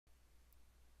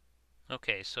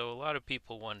Okay, so a lot of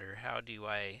people wonder, how do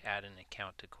I add an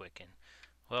account to Quicken?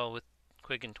 Well, with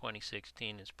Quicken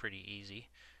 2016 it's pretty easy.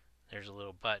 There's a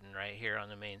little button right here on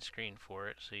the main screen for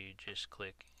it, so you just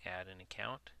click add an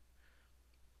account.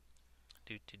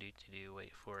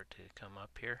 Wait for it to come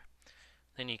up here.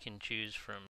 Then you can choose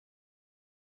from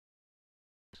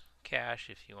cash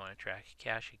if you want to track a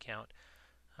cash account,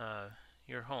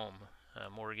 your home,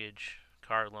 mortgage,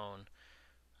 car loan,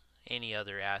 any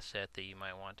other asset that you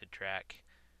might want to track,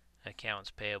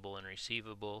 accounts payable and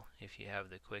receivable if you have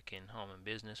the Quicken Home and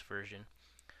Business version.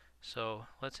 So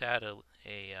let's add an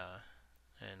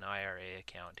IRA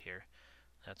account here.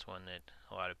 That's one that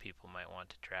a lot of people might want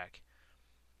to track.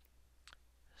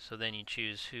 So then you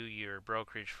choose who your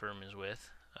brokerage firm is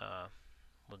with.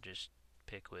 We'll just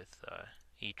pick with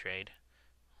E-Trade.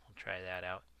 We'll try that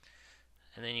out.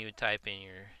 And then you would type in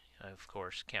your, of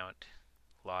course, account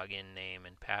login name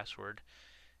and password.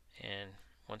 And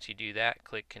once you do that,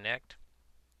 click connect,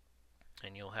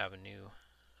 and you'll have a new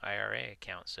IRA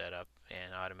account set up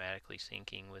and automatically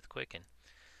syncing with Quicken.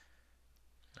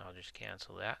 I'll just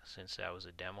cancel that since that was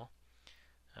a demo.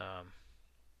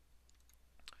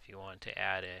 If you want to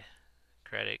add a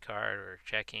credit card or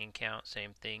checking account,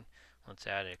 same thing. Let's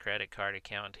add a credit card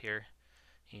account here.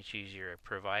 You choose your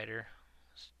provider.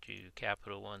 Let's do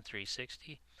Capital One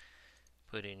 360.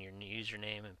 Put in your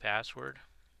username and password,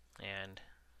 and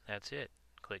that's it.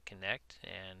 Click connect,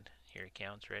 and your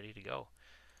account's ready to go.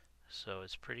 So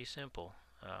it's pretty simple.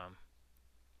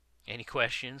 Any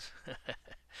questions?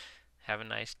 Have a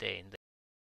nice day.